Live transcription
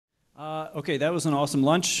Okay, that was an awesome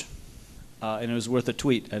lunch, and it was worth a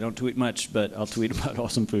tweet. I don't tweet much, but I'll tweet about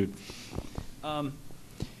awesome food.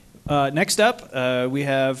 Next up, we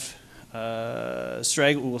have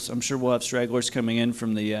stragglers. I'm sure we'll have stragglers coming in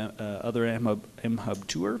from the other M-Hub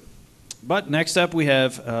tour. But next up, we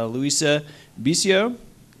have Louisa Bisio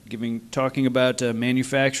talking about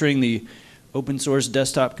manufacturing the open source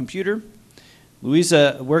desktop computer.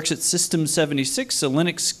 Louisa works at System 76, a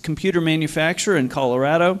Linux computer manufacturer in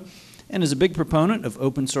Colorado, and is a big proponent of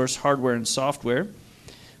open source hardware and software.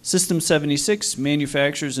 System 76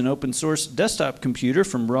 manufactures an open source desktop computer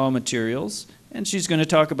from raw materials, and she's going to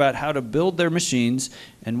talk about how to build their machines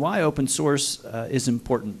and why open source is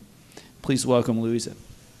important. Please welcome Louisa.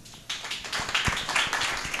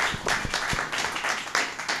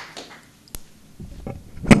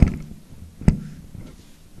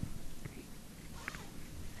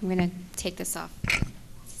 I'm going to take this off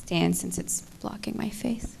stand since it's blocking my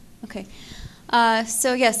face. Okay.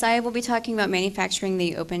 So yes, I will be talking about manufacturing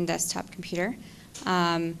the open desktop computer.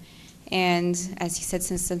 And as you said,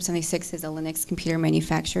 System 76 is a Linux computer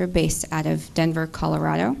manufacturer based out of Denver,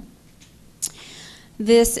 Colorado.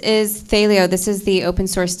 This is Thelio. This is the open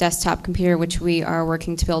source desktop computer which we are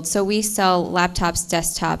working to build. So we sell laptops,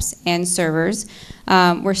 desktops, and servers.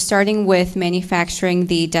 We're starting with manufacturing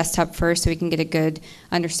the desktop first so we can get a good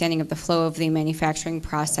understanding of the flow of the manufacturing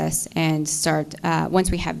process and start, once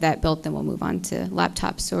we have that built, then we'll move on to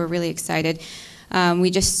laptops. So we're really excited. We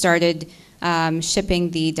just started shipping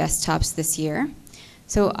the desktops this year.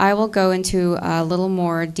 So I will go into a little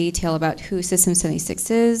more detail about who System 76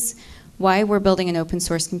 is, why we're building an open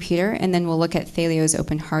source computer, and then we'll look at Thelio's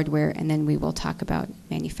open hardware, and then we will talk about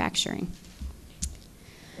manufacturing.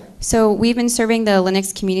 So we've been serving the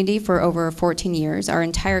Linux community for over 14 years. Our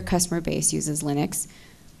entire customer base uses Linux.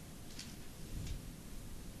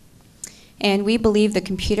 And we believe the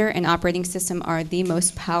computer and operating system are the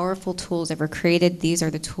most powerful tools ever created. These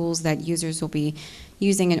are the tools that users will be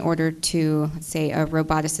using in order to, let's say, a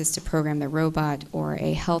roboticist to program the robot, or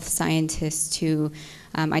a health scientist to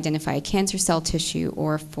identify a cancer cell tissue,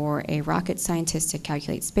 or for a rocket scientist to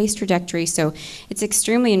calculate space trajectory. So it's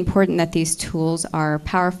extremely important that these tools are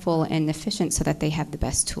powerful and efficient so that they have the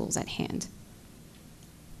best tools at hand.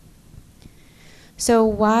 So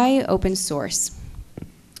why open source?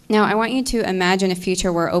 Now, I want you to imagine a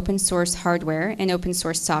future where open source hardware and open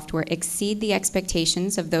source software exceed the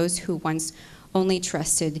expectations of those who once only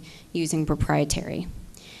trusted using proprietary.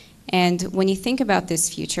 And when you think about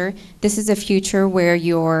this future, this is a future where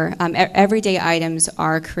your everyday items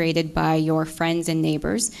are created by your friends and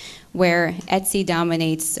neighbors, where Etsy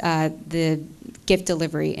dominates the gift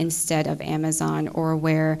delivery instead of Amazon, or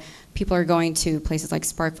where people are going to places like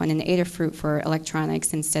SparkFun and Adafruit for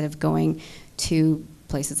electronics instead of going to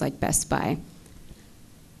places like Best Buy.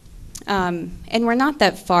 And we're not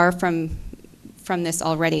that far from this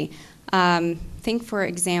already. Think, for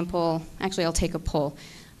example, actually I'll take a poll.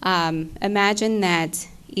 Imagine that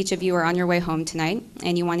each of you are on your way home tonight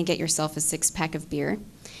and you want to get yourself a 6-pack of beer.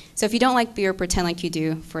 So if you don't like beer, pretend like you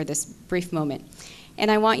do for this brief moment. And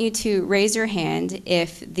I want you to raise your hand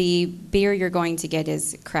if the beer you're going to get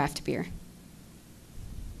is craft beer.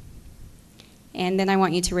 And then I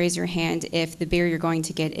want you to raise your hand if the beer you're going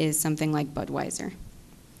to get is something like Budweiser.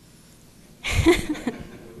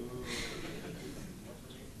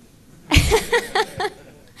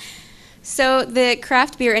 So the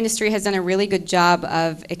craft beer industry has done a really good job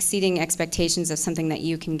of exceeding expectations of something that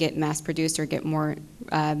you can get mass-produced or get more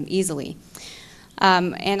easily.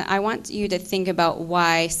 And I want you to think about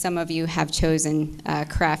why some of you have chosen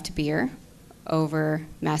craft beer over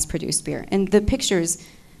mass-produced beer. And the pictures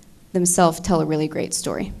themselves tell a really great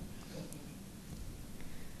story.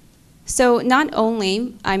 So not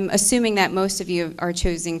only, I'm assuming that most of you are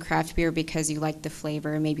choosing craft beer because you like the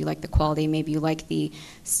flavor, maybe you like the quality, maybe you like the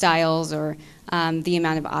styles, or the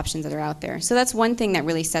amount of options that are out there. So that's one thing that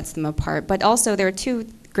really sets them apart. But also there are two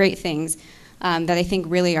great things that I think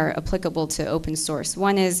really are applicable to open source.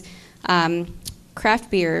 One is craft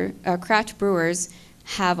brewers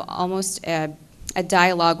have almost a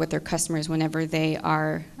dialogue with their customers whenever they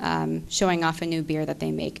are showing off a new beer that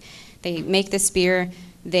they make. They make this beer,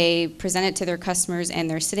 they present it to their customers, and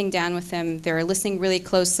they're sitting down with them. They're listening really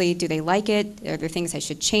closely. Do they like it? Are there things I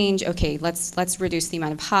should change? Okay, let's reduce the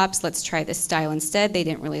amount of hops. Let's try this style instead. They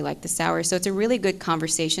didn't really like the sour. So it's a really good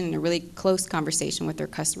conversation and a really close conversation with their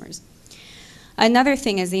customers. Another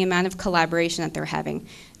thing is the amount of collaboration that they're having,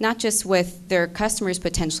 not just with their customers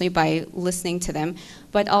potentially by listening to them,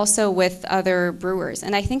 but also with other brewers.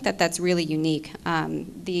 And I think that that's really unique,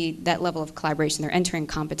 that level of collaboration. They're entering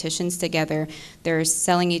competitions together. They're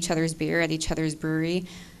selling each other's beer at each other's brewery.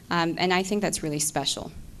 And I think that's really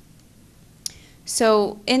special.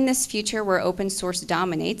 So in this future where open source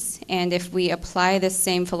dominates, and if we apply this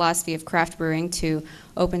same philosophy of craft brewing to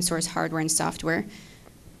open source hardware and software,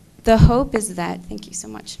 the hope is that, thank you so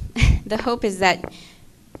much, the hope is that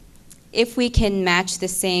if we can match the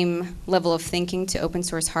same level of thinking to open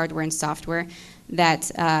source hardware and software,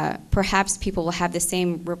 that perhaps people will have the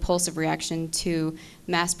same repulsive reaction to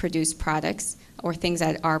mass-produced products or things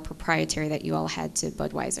that are proprietary that you all had to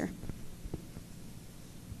Budweiser.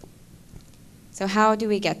 So how do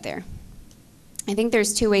we get there? I think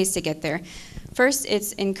there's two ways to get there. First,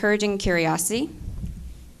 it's encouraging curiosity.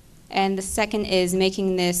 And the second is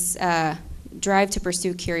making this drive to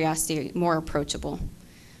pursue curiosity more approachable.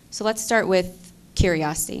 So let's start with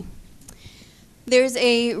curiosity. There's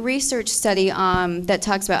a research study that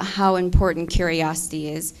talks about how important curiosity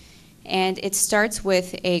is. And it starts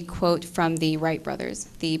with a quote from the Wright brothers,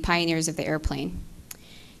 the pioneers of the airplane.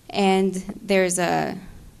 And there's a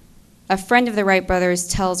friend of the Wright brothers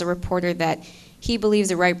tells a reporter that he believes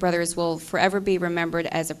the Wright brothers will forever be remembered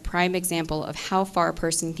as a prime example of how far a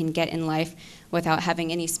person can get in life without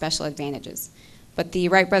having any special advantages. But the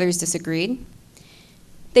Wright brothers disagreed.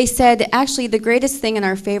 They said, actually, the greatest thing in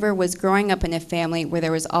our favor was growing up in a family where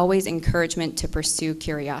there was always encouragement to pursue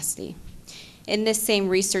curiosity. In this same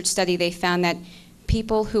research study, they found that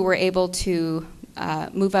people who were able to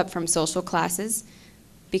move up from social classes,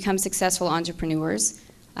 become successful entrepreneurs,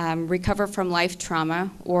 recover from life trauma,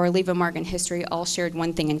 or leave a mark in history all shared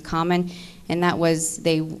one thing in common, and that was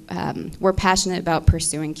they were passionate about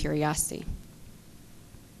pursuing curiosity.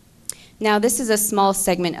 Now, this is a small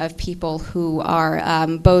segment of people who are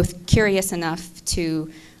both curious enough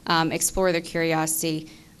to explore their curiosity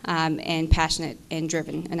and passionate and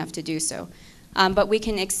driven enough to do so. But we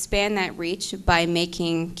can expand that reach by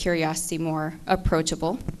making curiosity more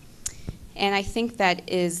approachable. And I think that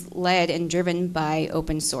is led and driven by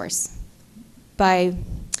open source. By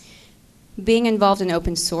being involved in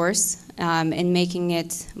open source and making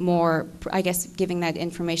it more, I guess, giving that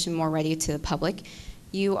information more ready to the public,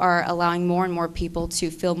 you are allowing more and more people to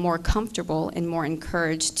feel more comfortable and more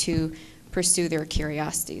encouraged to pursue their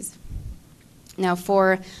curiosities. Now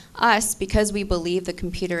for us, because we believe the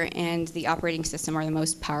computer and the operating system are the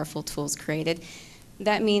most powerful tools created,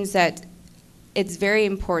 that means that it's very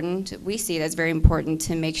important, we see it as very important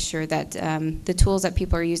to make sure that the tools that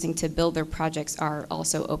people are using to build their projects are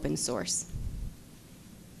also open source.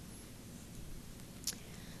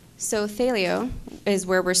 So Thelio is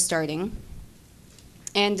where we're starting.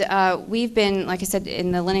 And we've been, like I said,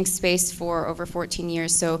 in the Linux space for over 14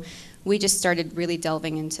 years, so we just started really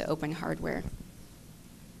delving into open hardware.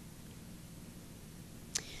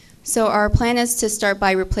 So our plan is to start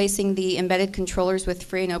by replacing the embedded controllers with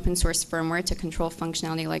free and open source firmware to control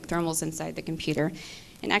functionality like thermals inside the computer.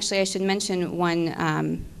 And actually, I should mention one,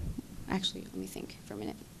 actually, let me think for a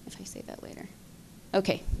minute if I say that later.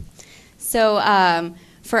 Okay. So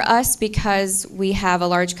for us, because we have a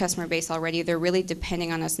large customer base already, they're really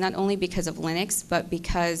depending on us, not only because of Linux, but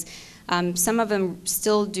because some of them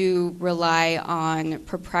still do rely on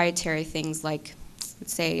proprietary things like,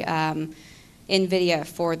 let's say, NVIDIA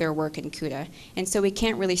for their work in CUDA. And so we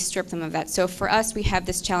can't really strip them of that. So for us, we have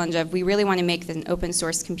this challenge of we really want to make an open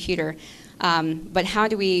source computer, but how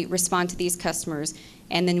do we respond to these customers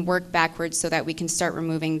and then work backwards so that we can start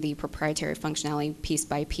removing the proprietary functionality piece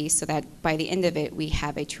by piece so that by the end of it, we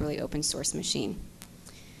have a truly open source machine.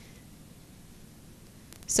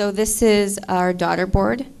 So this is our daughter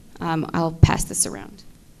board. I'll pass this around.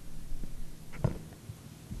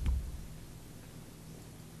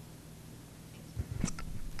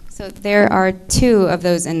 So there are two of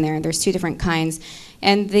those in there. There's two different kinds.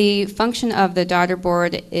 And the function of the daughter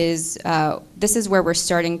board is, this is where we're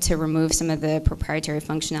starting to remove some of the proprietary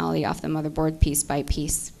functionality off the motherboard piece by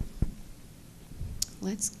piece.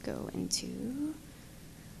 Let's go into,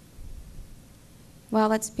 while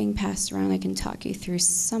that's being passed around, I can talk you through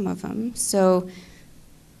some of them. So,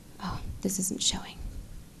 oh, this isn't showing.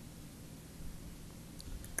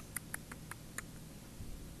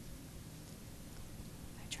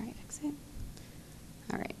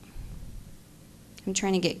 All right. I'm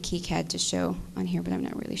trying to get KiCad to show on here, but I'm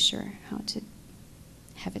not really sure how to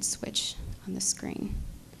have it switch on the screen.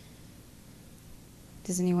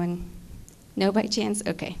 Does anyone know by chance?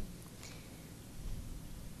 Okay.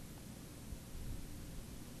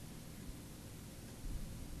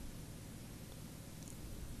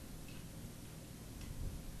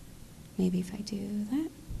 Maybe if I do that.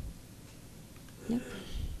 Nope.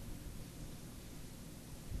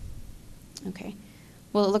 Okay.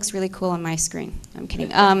 Well, it looks really cool on my screen. I'm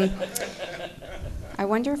kidding. I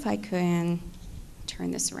wonder if I can turn turn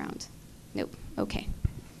this around. Nope. Okay.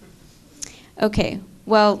 Okay.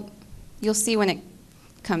 Well, you'll see when it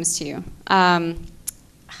comes to you.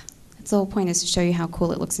 That's the whole point, is to show you how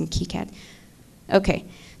cool it looks in KiCad. Okay.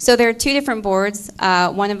 So there are two different boards.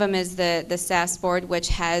 One of them is the SAS board, which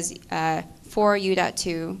has 4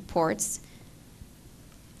 U.2 ports.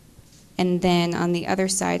 And then on the other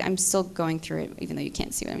side, I'm still going through it, even though you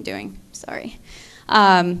can't see what I'm doing. Sorry.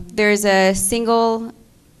 There's a single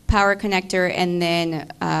power connector and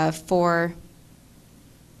then 4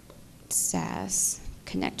 SAS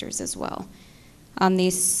connectors as well. On the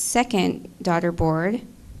second daughter board,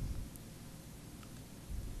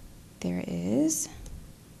 there is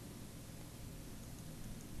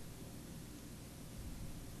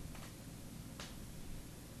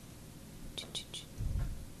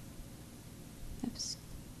oops,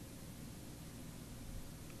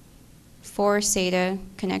 4 SATA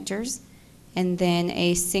connectors, and then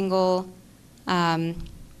a single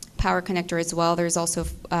power connector as well. There's also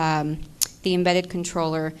the embedded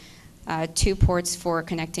controller, 2 ports for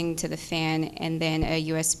connecting to the fan, and then a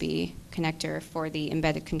USB connector for the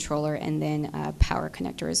embedded controller, and then a power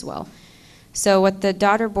connector as well. So what the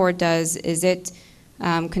daughter board does is it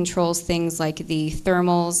controls things like the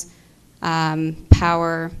thermals,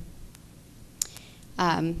 power,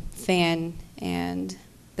 fan, and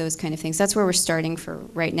those kind of things. That's where we're starting for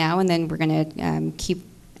right now, and then we're going to keep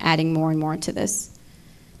adding more and more to this.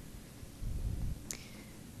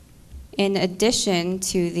 In addition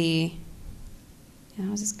to the,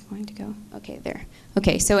 how is this going to go? Okay, there.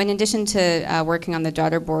 Okay, so in addition to working on the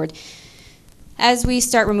daughter board, as we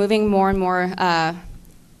start removing more and more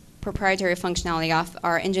proprietary functionality off,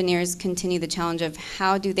 our engineers continue the challenge of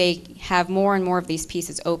how do they have more and more of these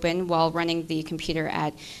pieces open while running the computer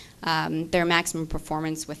at their maximum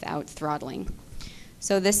performance without throttling.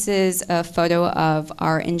 So this is a photo of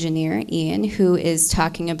our engineer, Ian, who is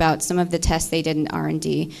talking about some of the tests they did in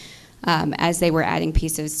R&D as they were adding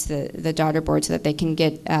pieces to the daughter board so that they can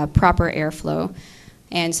get proper airflow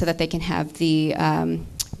and so that they can have the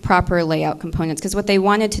proper layout components. Because what they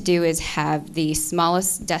wanted to do is have the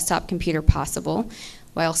smallest desktop computer possible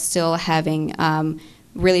while still having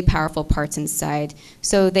really powerful parts inside.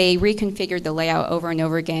 So they reconfigured the layout over and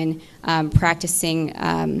over again, practicing,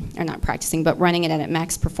 or not practicing, but running it at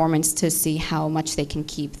max performance to see how much they can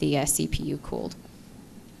keep the CPU cooled.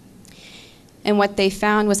 And what they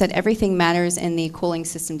found was that everything matters in the cooling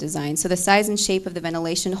system design. So the size and shape of the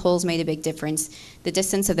ventilation holes made a big difference. The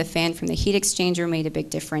distance of the fan from the heat exchanger made a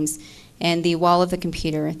big difference. And the wall of the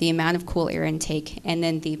computer, the amount of cool air intake, and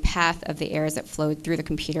then the path of the air as it flowed through the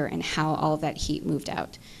computer and how all of that heat moved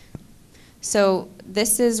out. So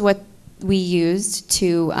this is what we used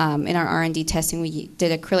to, in our R&D testing, we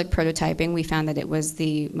did acrylic prototyping. We found that it was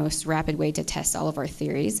the most rapid way to test all of our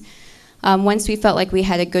theories. Once we felt like we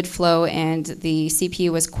had a good flow and the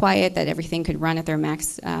CPU was quiet, that everything could run at their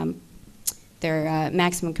maximum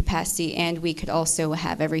capacity, and we could also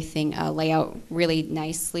have everything lay out really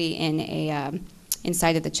nicely in a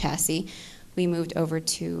inside of the chassis, we moved over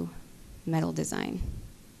to metal design.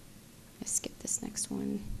 Let's skip this next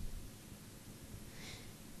one.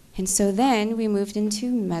 And so then we moved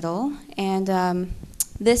into metal, and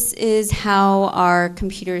this is how our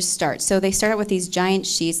computers start. So they start out with these giant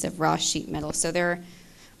sheets of raw sheet metal. So they're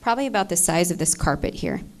probably about the size of this carpet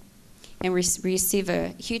here. And we receive a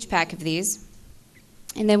huge pack of these.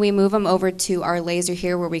 And then we move them over to our laser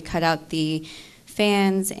here where we cut out the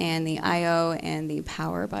fans and the I/O and the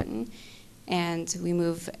power button. And we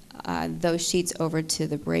move those sheets over to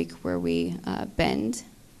the brake where we bend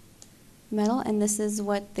metal. And this is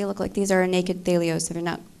what they look like. These are naked Thelio, so they're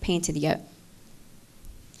not painted yet.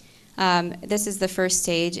 This is the first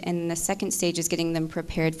stage, and the second stage is getting them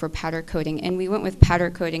prepared for powder coating. And we went with powder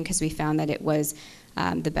coating because we found that it was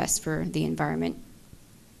the best for the environment.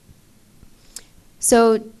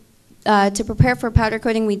 So to prepare for powder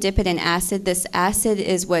coating, we dip it in acid. This acid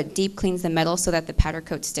is what deep cleans the metal so that the powder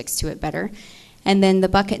coat sticks to it better. And then the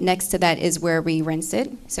bucket next to that is where we rinse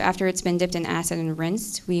it. So after it's been dipped in acid and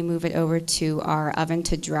rinsed, we move it over to our oven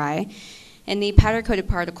to dry. And the powder-coated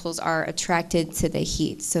particles are attracted to the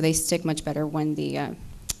heat, so they stick much better when the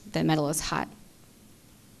metal is hot.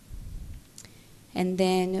 And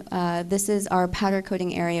then this is our powder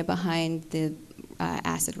coating area behind the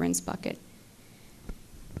acid rinse bucket.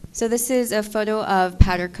 So this is a photo of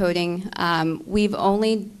powder coating.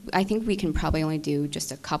 I think we can probably only do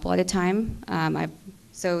just a couple at a time.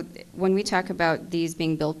 So when we talk about these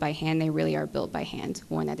being built by hand, they really are built by hand,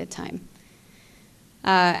 one at a time.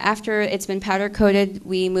 After it's been powder coated,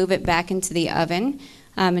 we move it back into the oven.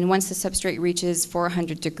 And once the substrate reaches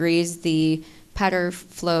 400 degrees, the powder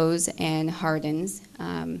flows and hardens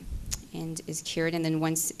and is cured. And then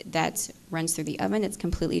once that runs through the oven, it's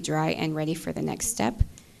completely dry and ready for the next step,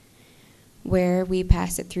 where we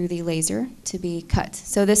pass it through the laser to be cut.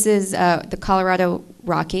 So this is the Colorado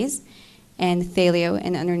Rockies and Thelio,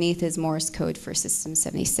 and underneath is Morse code for System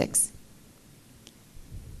 76.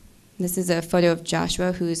 This is a photo of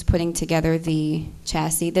Joshua, who's putting together the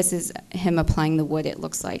chassis. This is him applying the wood, it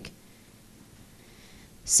looks like.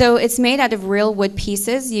 So it's made out of real wood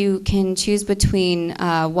pieces. You can choose between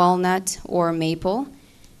walnut or maple.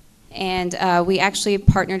 And we actually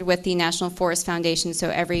partnered with the National Forest Foundation, so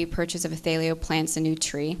every purchase of a Thelio plants a new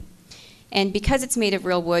tree. And because it's made of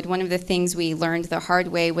real wood, one of the things we learned the hard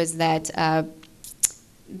way was that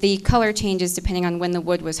the color changes depending on when the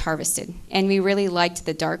wood was harvested. And we really liked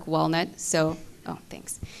the dark walnut, so, oh,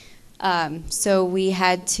 thanks. So we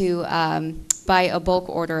had to buy a bulk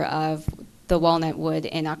order of the walnut wood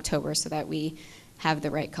in October so that we have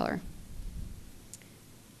the right color.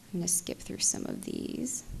 I'm going to skip through some of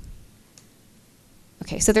these.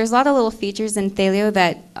 Okay, so there's a lot of little features in Thelio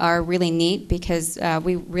that are really neat because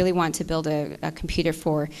we really want to build a computer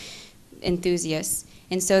for enthusiasts.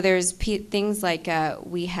 And so there's things like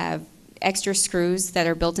we have extra screws that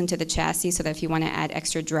are built into the chassis so that if you want to add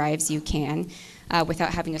extra drives, you can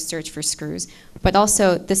without having to search for screws. But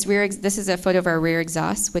also, this is a photo of our rear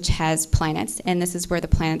exhaust, which has planets, and this is where the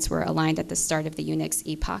planets were aligned at the start of the Unix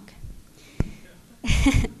epoch.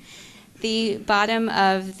 The bottom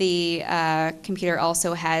of the computer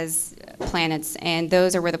also has planets, and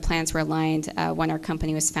those are where the planets were aligned when our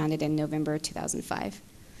company was founded in November 2005.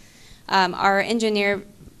 Our engineer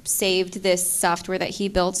saved this software that he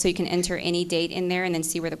built so you can enter any date in there and then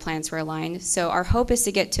see where the planets were aligned. So our hope is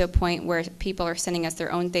to get to a point where people are sending us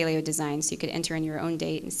their own Thelio design, so you could enter in your own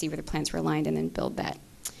date and see where the planets were aligned and then build that.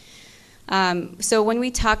 So when we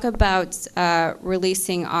talk about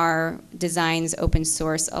releasing our designs open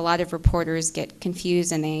source, a lot of reporters get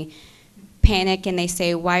confused and they panic and they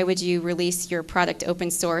say, why would you release your product open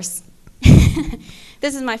source?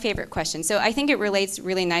 This is my favorite question. So I think it relates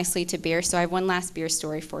really nicely to beer, so I have one last beer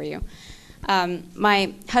story for you.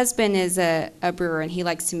 My husband is a brewer and he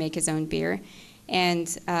likes to make his own beer. And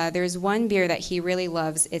there's one beer that he really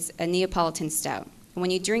loves. It's a Neapolitan stout. And when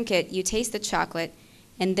you drink it, you taste the chocolate,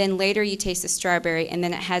 and then later you taste the strawberry, and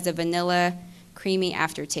then it has a vanilla, creamy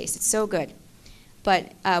aftertaste. It's so good.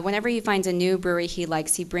 But whenever he finds a new brewery he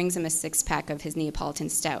likes, he brings him a 6-pack of his Neapolitan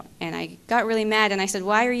stout. And I got really mad, and I said,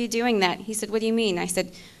 why are you doing that? He said, what do you mean? I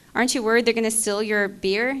said, aren't you worried they're going to steal your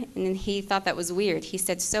beer? And then he thought that was weird. He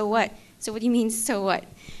said, so what? So what do you mean, so what?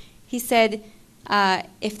 He said,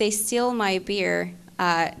 if they steal my beer,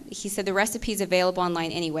 he said the recipe's available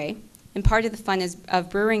online anyway. And part of the fun of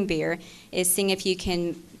brewing beer is seeing if you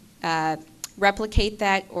can replicate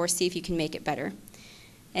that or see if you can make it better.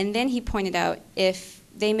 And then he pointed out, if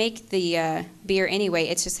they make the beer anyway,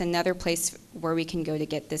 it's just another place where we can go to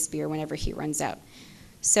get this beer whenever he runs out.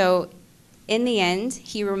 So in the end,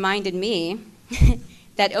 he reminded me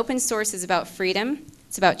that open source is about freedom,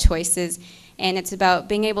 it's about choices, and it's about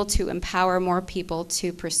being able to empower more people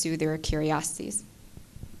to pursue their curiosities.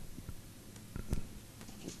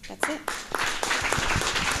 That's it.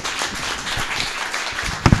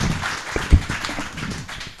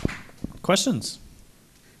 Questions?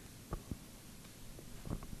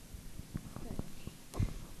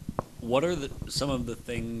 What are some of the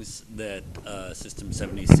things that System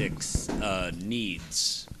 76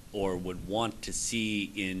 needs or would want to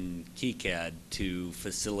see in KiCad to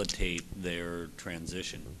facilitate their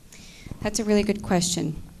transition? That's a really good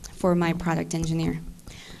question for my product engineer.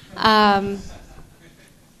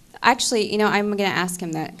 Actually, I'm going to ask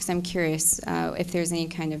him that because I'm curious if there's any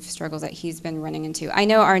kind of struggles that he's been running into. I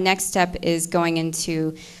know our next step is going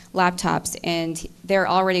into laptops, and they're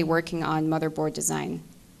already working on motherboard design.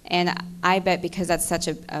 And I bet because that's such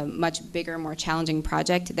a much bigger, more challenging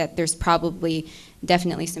project, that there's probably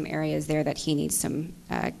definitely some areas there that he needs some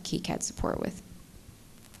KiCad support with.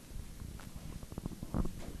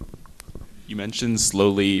 You mentioned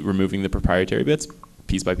slowly removing the proprietary bits,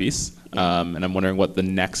 piece by piece. And I'm wondering what the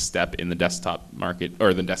next step in the desktop market,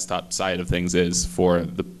 or the desktop side of things, is for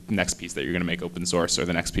the next piece that you're going to make open source, or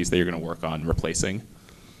the next piece that you're going to work on replacing.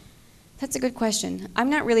 That's a good question.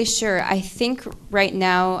 I'm not really sure. I think right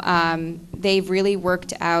now they've really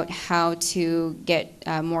worked out how to get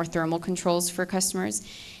more thermal controls for customers.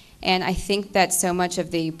 And I think that so much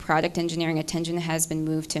of the product engineering attention has been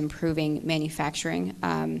moved to improving manufacturing,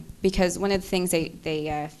 because one of the things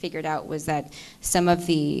they figured out was that some of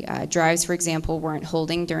the drives, for example, weren't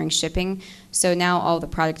holding during shipping. So now all the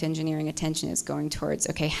product engineering attention is going towards,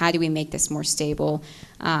 okay, how do we make this more stable?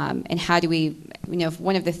 And how do we,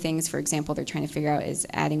 one of the things, for example, they're trying to figure out is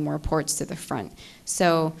adding more ports to the front.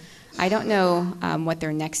 So I don't know what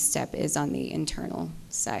their next step is on the internal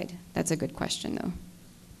side. That's a good question, though.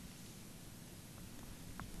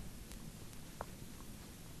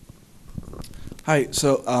 Hi.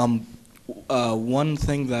 So one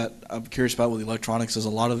thing that I'm curious about with electronics is a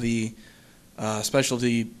lot of the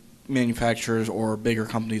specialty manufacturers or bigger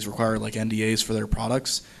companies require like NDAs for their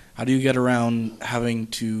products. How do you get around having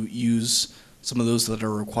to use some of those that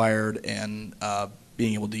are required and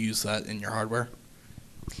being able to use that in your hardware?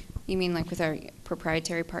 You mean like with our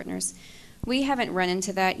proprietary partners? We haven't run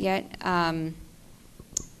into that yet.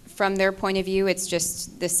 From their point of view, it's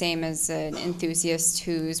just the same as an enthusiast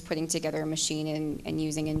who's putting together a machine and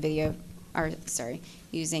using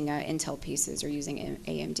using Intel pieces or using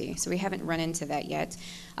AMD. So we haven't run into that yet.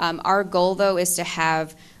 Our goal, though, is to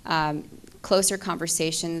have closer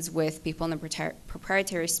conversations with people in the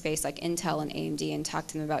proprietary space like Intel and AMD and talk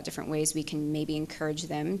to them about different ways we can maybe encourage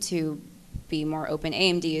them to be more open.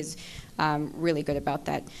 AMD is really good about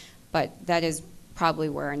that, but that is probably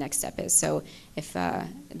where our next step is. So if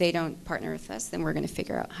they don't partner with us, then we're going to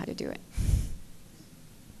figure out how to do it.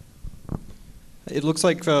 It looks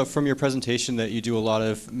like from your presentation that you do a lot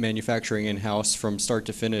of manufacturing in-house from start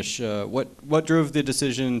to finish. What drove the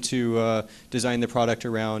decision to design the product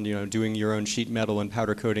around doing your own sheet metal and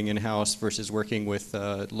powder coating in-house versus working with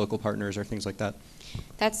local partners or things like that?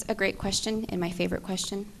 That's a great question and my favorite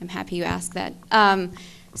question. I'm happy you asked that.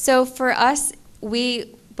 So for us,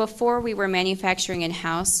 before we were manufacturing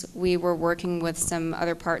in-house, we were working with some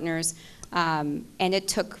other partners, and it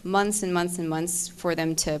took months and months and months for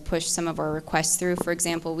them to push some of our requests through. For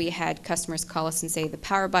example, we had customers call us and say the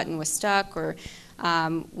power button was stuck, or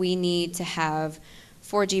we need to have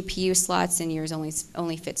 4 GPU slots and yours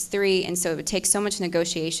only fits 3. And so it would take so much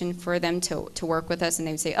negotiation for them to work with us, and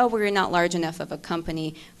they would say, oh, we're not large enough of a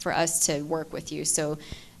company for us to work with you. So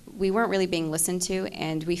we weren't really being listened to,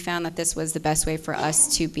 and we found that this was the best way for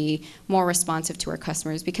us to be more responsive to our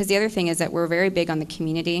customers. Because the other thing is that we're very big on the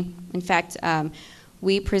community. In fact,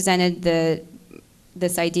 we presented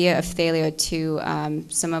this idea of Thelio to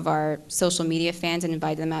some of our social media fans and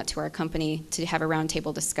invited them out to our company to have a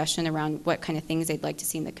roundtable discussion around what kind of things they'd like to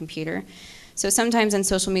see in the computer. So sometimes on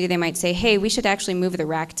social media they might say, hey, we should actually move the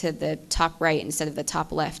rack to the top right instead of the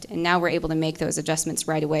top left. And now we're able to make those adjustments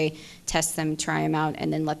right away, test them, try them out,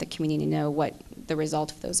 and then let the community know what the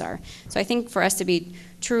result of those are. So I think for us to be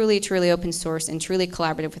truly, truly open source and truly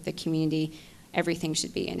collaborative with the community, everything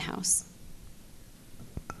should be in-house.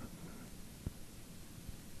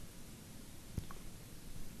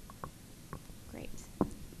 Great.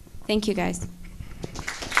 Thank you, guys.